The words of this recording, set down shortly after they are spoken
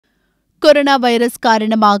Corona virus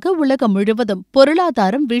காரணமாக உலகம் முழுவதும்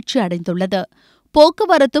பொருளாதாரம் வீழ்ச்சியடைந்துள்ளது.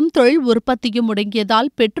 போக்குவரத்தும் தொழில் உற்பத்தியும் முடங்கியதால்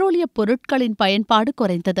பெட்ரோலிய பொருட்களின் பயன்பாடு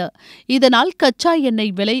குறைந்தது. இதனால் கச்சா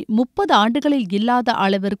எண்ணெய் விலை 30 ஆண்டுகளில் இல்லாத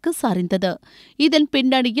அளவிற்கு சரிந்தது. இதன்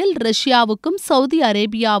பின்னணியில் ரஷ்யாவுக்கும் சவுதி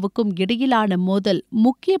அரேபியாவுக்கும் இடையிலான மோதல்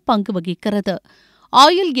முக்கிய பங்கு வகிக்கிறது.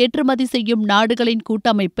 ஆயில் ஏற்றுமதி செய்யும் நாடுகளின்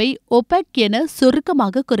கூட்டமைப்பை ஒபெக் என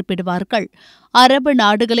சுருக்கமாக குறிப்பிடுவார்கள். அரபு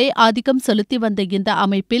நாடுகளே ஆதிக்கம் செலுத்தி வந்த இந்த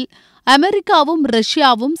அமைப்பில் அமெரிக்காவும்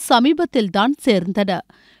ரஷ்யாவும் சமீபத்தில்தான் சேர்ந்தன.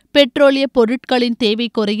 பெட்ரோலிய பொருட்களின் தேவை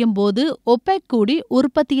குறையும் போது ஒபெக் கூடி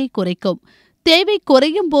உற்பத்தியை குறைக்கும். தேவை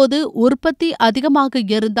குறையும் போது உற்பத்தி அதிகமாக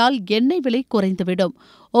இருந்தால் எண்ணெய் விலை குறைந்துவிடும்.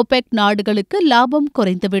 ஒபெக் நாடுகளுக்கு லாபம்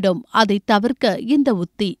குறைந்துவிடும். அதை தவிர்க்க இந்த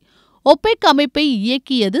உத்தி. ஒபெக் அமைப்பை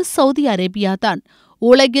இயக்கியது சவுதி அரேபியாதான்.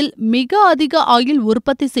 உலகில் மிக அதிக ஆயில்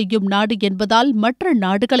உற்பத்தி செய்யும் நாடு என்பதால் மற்ற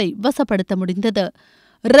நாடுகளை வசப்படுத்த முடிந்தது.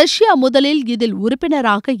 ரஷ்யா முதலில் இதில்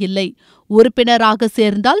உறுப்பினராக இல்லை. உறுப்பினராக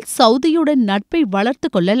சேர்ந்தால் சவுதியுடன் நட்பை வளர்த்து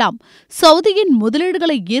கொள்ளலாம், சவுதியின்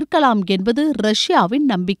முதலீடுகளை ஈர்க்கலாம் என்பது ரஷ்யாவின்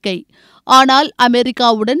நம்பிக்கை. ஆனால்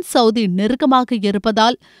அமெரிக்காவுடன் சவுதி நெருக்கமாக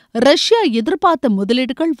இருப்பதால் ரஷ்யா எதிர்பார்த்த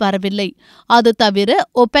முதலீடுகள் வரவில்லை. அது தவிர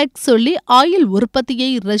ஒபெக் சொல்லி ஆயில் உற்பத்தியை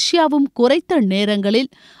ரஷ்யாவும் குறைத்த நேரங்களில்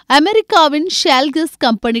அமெரிக்காவின் ஷேல் கேஸ்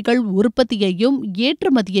கம்பெனிகள் உற்பத்தியையும்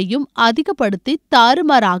ஏற்றுமதியையும் அதிகப்படுத்தி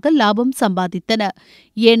தாறுமாறாக லாபம் சம்பாதித்தன.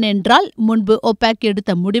 ஏனென்றால் முன்பு ஒபெக்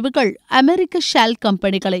எடுத்த முடிவுகள் அமெரிக்க ஷேல்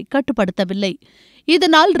கம்பெனிகளை கட்டுப்படுத்தவில்லை.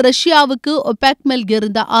 இதனால் ரஷ்யாவுக்கு ஒபெக் மேல்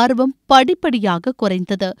இருந்த ஆர்வம் படிப்படியாக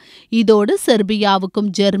குறைந்தது. இதோடு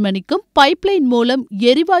செர்பியாவுக்கும் ஜெர்மனிக்கும் பைப்லைன் மூலம்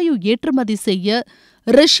எரிவாயு ஏற்றுமதி செய்ய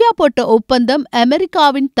ரஷ்யா போட்ட ஒப்பந்தம்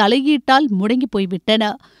அமெரிக்காவின் தலையீட்டால் முடங்கி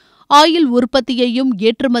போய்விட்டன. ஆயில் உற்பத்தியையும்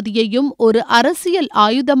ஏற்றுமதியையும் ஒரு அரசியல்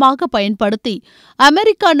ஆயுதமாக பயன்படுத்தி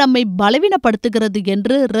அமெரிக்கா நம்மை பலவீனப்படுத்துகிறது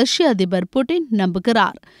என்று ரஷ்ய அதிபர் புட்டின்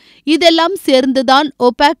நம்புகிறார். இதெல்லாம் சேர்ந்துதான்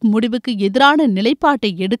ஒபெக் முடிவுக்கு எதிரான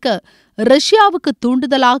நிலைப்பாட்டை எடுக்க ரஷ்யாவுக்கு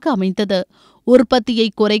தூண்டுதலாக அமைந்தது. உற்பத்தியை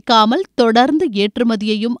குறைக்காமல் தொடர்ந்து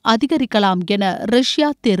ஏற்றுமதியையும் அதிகரிக்கலாம் என ரஷ்யா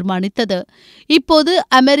தீர்மானித்தது. இப்போது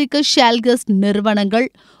அமெரிக்க ஷேல் கேஸ் நிறுவனங்கள்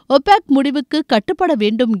ஒபெக் முடிவுக்கு கட்டுப்பட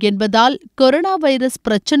வேண்டும் என்பதால் கொரோனா வைரஸ்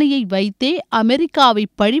பிரச்சினையை வைத்தே அமெரிக்காவை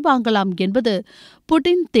பழிவாங்கலாம் என்பது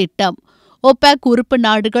புட்டின் திட்டம். ஒபெக் உறுப்பு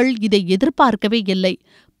நாடுகள் இதை எதிர்பார்க்கவே இல்லை.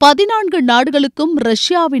 14 நாடுகளுக்கும்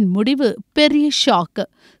ரஷ்யாவின் முடிவு பெரிய ஷாக்.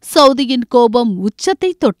 சவுதியின் கோபம்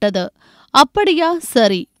உச்சத்தை தொட்டது. அப்படியா,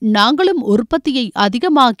 சரி, நாங்களும் உற்பத்தியை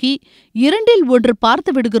அதிகமாக்கி 2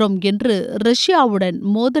 பார்த்து விடுகிறோம் என்று ரஷ்யாவுடன்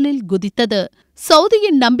மோதலில் குதித்தது.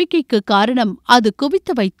 சவுதியின் நம்பிக்கைக்கு காரணம் அது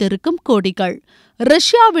குவித்து வைத்திருக்கும் கோடிகள்.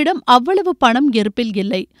 ரஷ்யாவிடம் அவ்வளவு பணம் இருப்பில்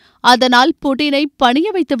இல்லை. அதனால் புட்டினை பணிய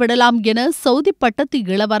வைத்து விடலாம் என சவுதி பட்டத்து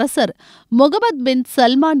இளவரசர் முகமது பின்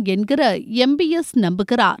சல்மான் என்கிற MBS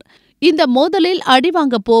நம்புகிறார். இந்த மோதலில்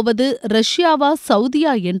அடிவாங்கப் போவது ரஷ்யாவா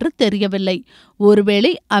சவுதியா என்று தெரியவில்லை.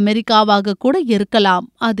 ஒருவேளை அமெரிக்காவாக கூட இருக்கலாம்.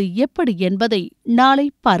 அது எப்படி என்பதை நாளை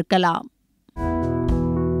பார்க்கலாம்.